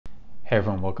Hey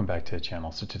everyone, welcome back to the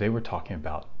channel. So today we're talking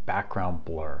about background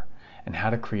blur and how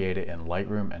to create it in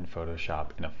Lightroom and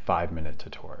Photoshop in a 5-minute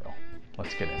tutorial.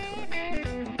 Let's get into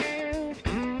it.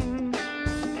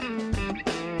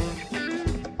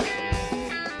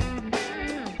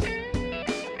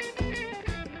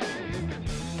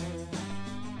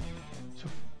 So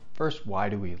first, why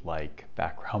do we like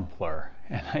background blur?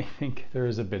 And I think there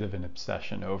is a bit of an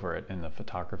obsession over it in the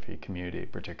photography community,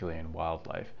 particularly in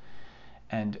wildlife.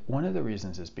 And one of the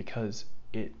reasons is because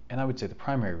and I would say the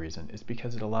primary reason is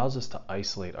because it allows us to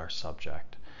isolate our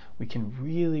subject. We can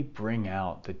really bring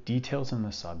out the details in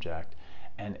the subject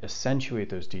and accentuate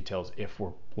those details if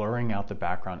we're blurring out the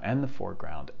background and the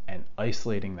foreground and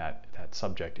isolating that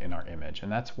subject in our image. And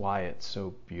that's why it's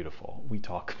so beautiful. We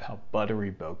talk about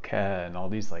buttery bokeh and all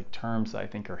these terms that I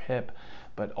think are hip,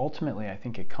 but ultimately I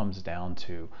think it comes down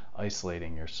to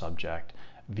isolating your subject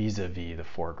vis-a-vis the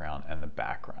foreground and the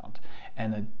background.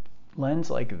 And a lens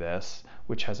like this,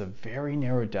 which has a very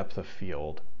narrow depth of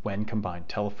field when combined,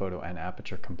 telephoto and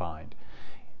aperture combined,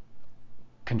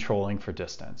 controlling for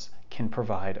distance, can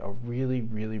provide a really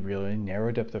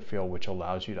narrow depth of field which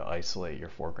allows you to isolate your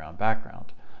foreground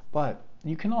background. But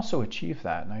you can also achieve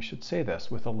that, and I should say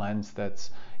this, with a lens that's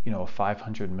a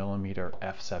 500mm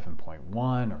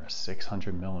f7.1 or a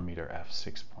 600mm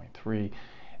f6.3,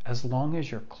 as long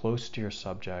as you're close to your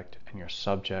subject and your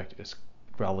subject is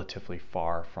relatively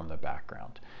far from the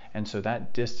background. And so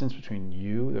that distance between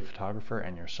you, the photographer,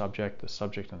 and your subject, the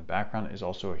subject in the background, is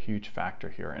also a huge factor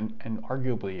here, and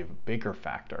arguably a bigger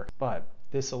factor. But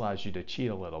this allows you to cheat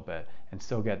a little bit and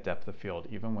still get depth of field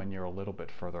even when you're a little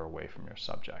bit further away from your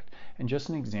subject. And just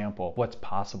an example of what's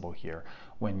possible here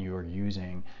when you're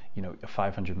using a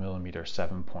 500mm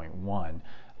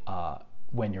 7.1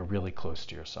 when you're really close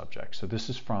to your subject. So this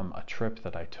is from a trip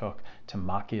that I took to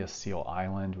Makia Seal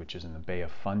Island, which is in the Bay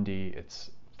of Fundy.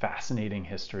 It's fascinating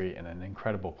history and an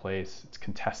incredible place. It's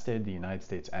contested. The United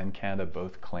States and Canada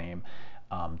both claim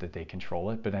that they control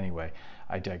it. But anyway,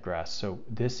 I digress. So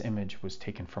this image was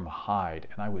taken from a hide,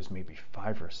 and I was maybe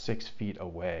 5 or 6 feet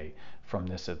away from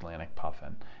this Atlantic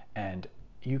puffin. And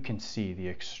you can see the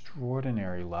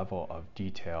extraordinary level of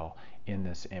detail in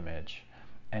this image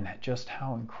and just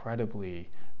how incredibly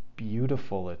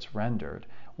beautiful it's rendered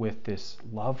with this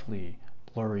lovely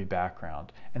blurry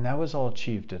background. And that was all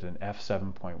achieved at an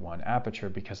f7.1 aperture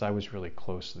because I was really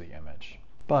close to the image.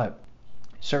 But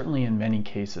certainly in many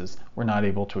cases, we're not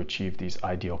able to achieve these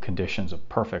ideal conditions of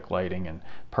perfect lighting and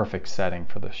perfect setting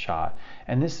for the shot.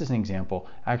 And this is an example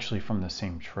actually from the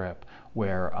same trip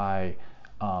where I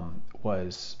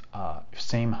was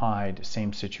same hide,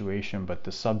 same situation, but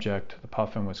the subject, the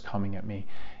puffin, was coming at me.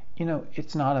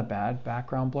 It's not a bad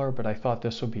background blur, but I thought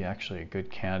this would be actually a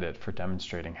good candidate for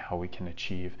demonstrating how we can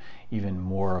achieve even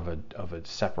more of a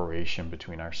separation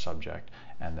between our subject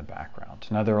and the background.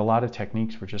 Now, there are a lot of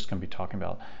techniques. We're just going to be talking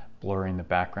about blurring the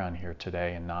background here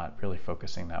today and not really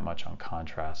focusing that much on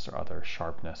contrast or other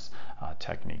sharpness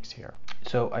techniques here.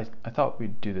 So I thought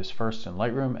we'd do this first in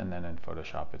Lightroom and then in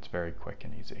Photoshop. It's very quick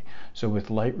and easy. So with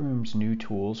Lightroom's new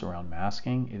tools around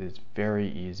masking, it is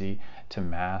very easy to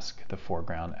mask the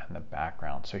foreground and the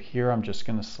background. So here I'm just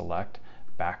going to select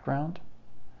background,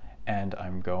 and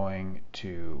I'm going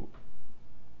to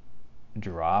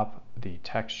drop the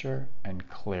texture and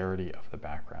clarity of the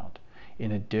background.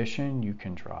 In addition, you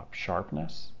can drop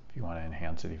sharpness if you want to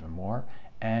enhance it even more,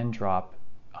 and drop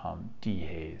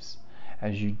dehaze.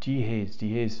 As you dehaze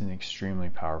is an extremely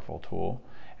powerful tool,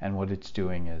 and what it's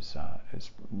doing is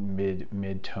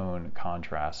mid-tone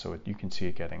contrast, so you can see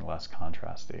it getting less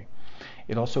contrasty.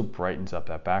 It also brightens up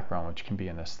that background, which can be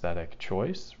an aesthetic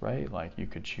choice, right? Like you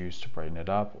could choose to brighten it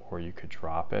up, or you could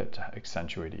drop it to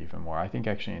accentuate it even more. I think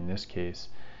actually in this case,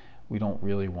 we don't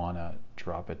really want to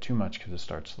drop it too much because it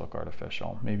starts to look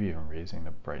artificial, maybe even raising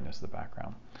the brightness of the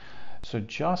background. So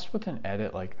just with an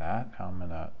edit like that, I'm going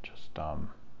to just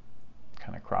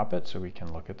kind of crop it so we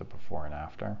can look at the before and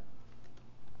after.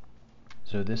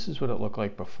 So this is what it looked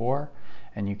like before,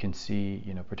 and you can see,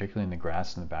 particularly in the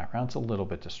grass in the background, it's a little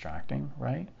bit distracting,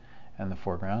 right? And the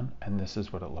foreground, and this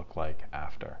is what it looked like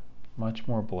after. Much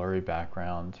more blurry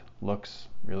background, looks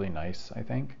really nice, I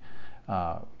think.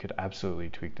 Could absolutely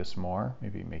tweak this more,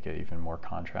 maybe make it even more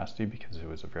contrasty because it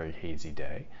was a very hazy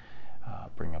day.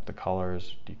 Bring up the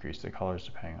colors, decrease the colors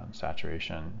depending on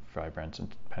saturation, vibrance, and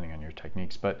depending on your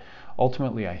techniques. But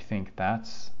ultimately, I think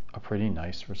that's a pretty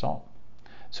nice result.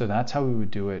 So that's how we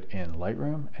would do it in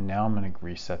Lightroom. And now I'm going to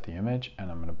reset the image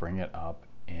and I'm going to bring it up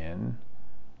in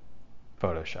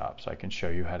Photoshop so I can show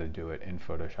you how to do it in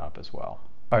Photoshop as well.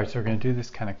 All right, so we're going to do this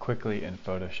kind of quickly in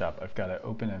Photoshop. I've got it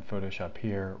open in Photoshop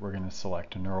here. We're going to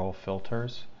select neural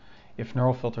filters If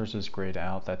neural filters is grayed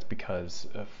out, that's because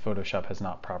Photoshop has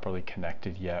not properly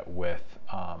connected yet with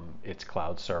its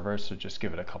cloud server, so just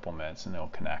give it a couple minutes and it'll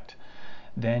connect.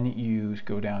 Then you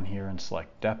go down here and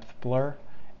select depth blur,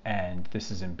 and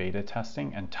this is in beta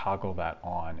testing, and toggle that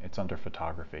on. It's under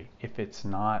photography. If it's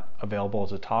not available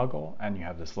as a toggle and you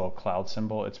have this little cloud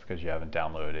symbol, it's because you haven't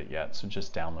downloaded it yet, so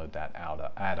just download that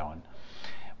add-on.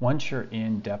 Once you're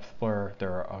in depth blur,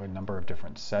 there are a number of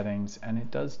different settings, and it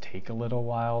does take a little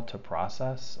while to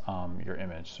process your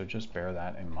image, so just bear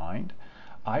that in mind.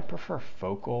 I prefer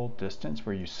focal distance,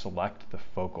 where you select the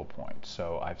focal point.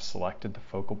 So I've selected the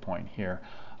focal point here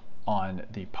on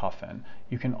the puffin.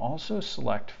 You can also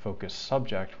select focus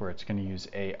subject, where it's going to use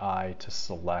AI to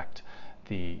select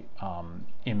the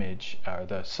image, or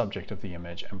the subject of the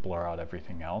image, and blur out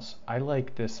everything else. I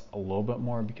like this a little bit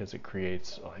more because it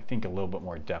creates, I think, a little bit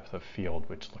more depth of field,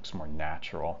 which looks more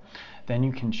natural. Then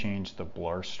you can change the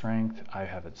blur strength. I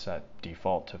have it set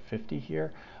default to 50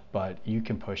 here, but you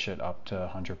can push it up to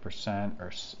 100% or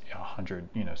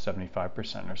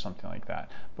 75% or something like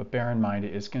that. But bear in mind,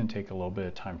 it is going to take a little bit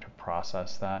of time to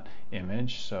process that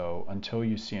image. So until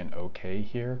you see an OK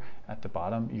here at the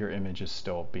bottom, your image is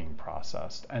still being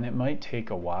processed. And it might take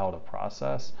a while to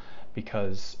process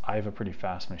because I have a pretty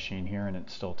fast machine here and it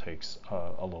still takes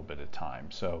a little bit of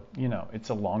time. So, you know, it's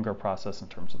a longer process in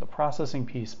terms of the processing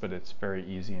piece, but it's very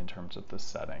easy in terms of the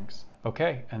settings.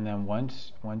 Okay, and then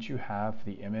once you have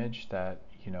the image that,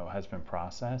 you know, has been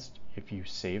processed, if you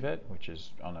save it, which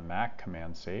is on a Mac,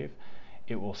 Command Save,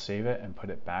 it will save it and put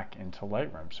it back into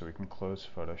Lightroom. So we can close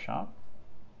Photoshop.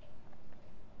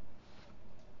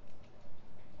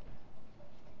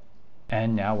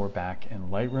 And now we're back in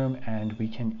Lightroom, and we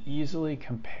can easily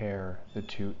compare the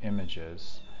two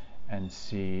images and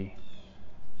see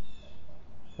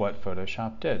what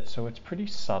Photoshop did. So it's pretty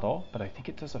subtle, but I think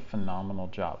it does a phenomenal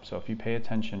job. So if you pay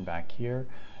attention back here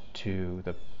to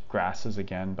the grasses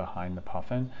again behind the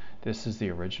puffin, this is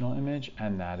the original image,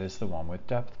 and that is the one with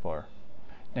depth blur.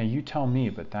 Now you tell me,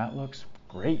 but that looks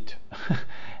great.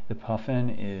 The puffin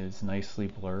is nicely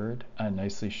blurred,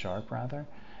 nicely sharp rather,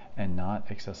 and not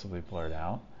excessively blurred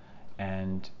out.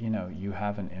 And you know, you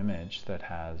have an image that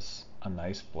has a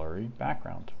nice blurry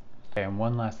background. Okay, and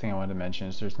one last thing I wanted to mention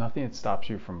is there's nothing that stops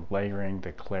you from layering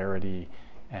the clarity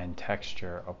and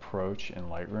texture approach in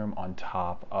Lightroom on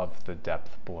top of the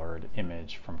depth blurred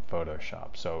image from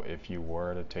Photoshop. So if you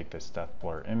were to take this depth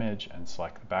blur image and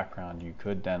select the background, you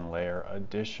could then layer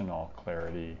additional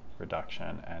clarity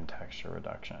reduction and texture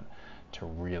reduction to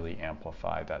really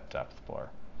amplify that depth blur.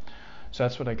 So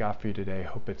that's what I got for you today.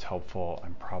 Hope it's helpful.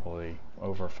 I'm probably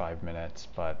over 5 minutes,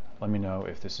 but let me know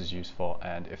if this is useful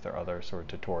and if there are other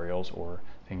sort of tutorials or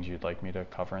things you'd like me to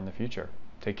cover in the future.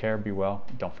 Take care, be well,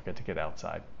 don't forget to get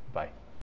outside. Bye.